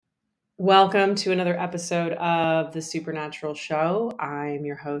Welcome to another episode of The Supernatural Show. I'm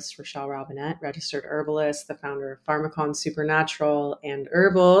your host, Rochelle Robinette, registered herbalist, the founder of Pharmacon Supernatural and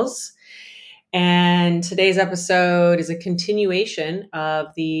Herbals. And today's episode is a continuation of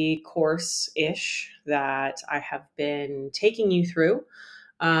the course-ish that I have been taking you through,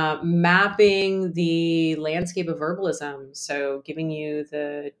 mapping the landscape of herbalism. So giving you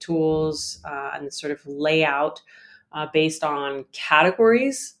the tools and the sort of layout based on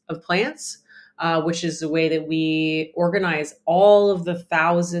categories of plants, which is the way that we organize all of the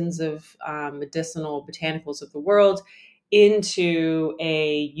thousands of medicinal botanicals of the world into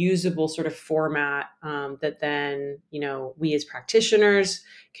a usable sort of format that then, we as practitioners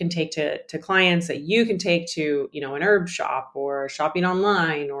can take to clients, that you can take to, an herb shop or shopping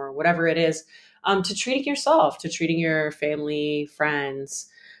online or whatever it is, to treating yourself, to treating your family, friends.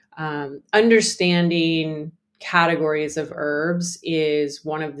 Understanding categories of herbs is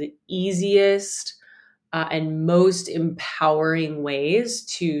one of the easiest and most empowering ways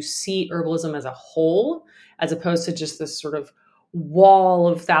to see herbalism as a whole, as opposed to just this sort of wall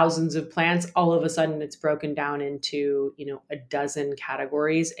of thousands of plants. All of a sudden it's broken down into, a dozen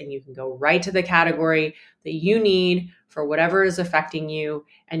categories, and you can go right to the category that you need for whatever is affecting you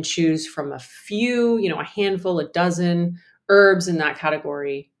and choose from a few, a handful, a dozen herbs in that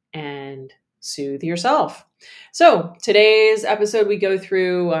category and soothe yourself. So today's episode, we go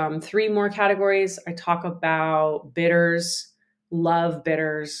through three more categories. I talk about bitters, love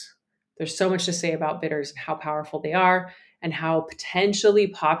bitters. There's so much to say about bitters and how powerful they are and how potentially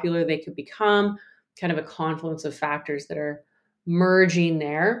popular they could become, kind of a confluence of factors that are merging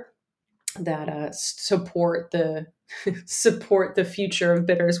there that support the support the future of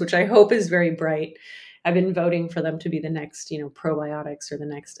bitters, which I hope is very bright. I've been voting for them to be the next, probiotics or the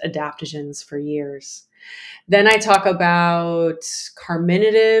next adaptogens for years. Then I talk about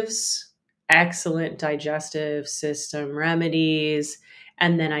carminatives, excellent digestive system remedies.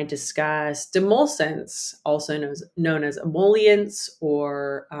 And then I discuss demulcents, also known as emollients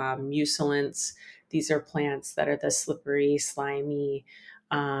or mucilants. These are plants that are the slippery, slimy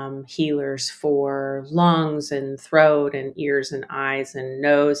healers for lungs and throat and ears and eyes and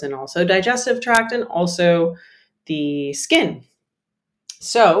nose, and also digestive tract, and also the skin.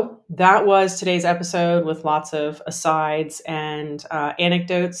 So that was today's episode with lots of asides and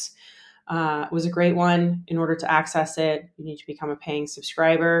anecdotes. It was a great one. In order to access it, you need to become a paying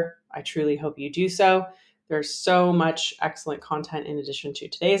subscriber. I truly hope you do so. There's so much excellent content in addition to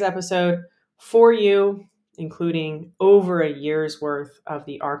today's episode for you, including over a year's worth of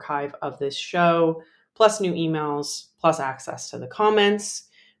the archive of this show, plus new emails, plus access to the comments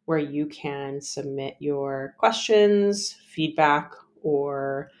where you can submit your questions, feedback,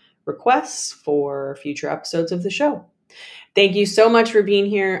 or requests for future episodes of the show. Thank you so much for being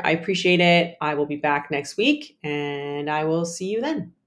here. I appreciate it. I will be back next week, and I will see you then.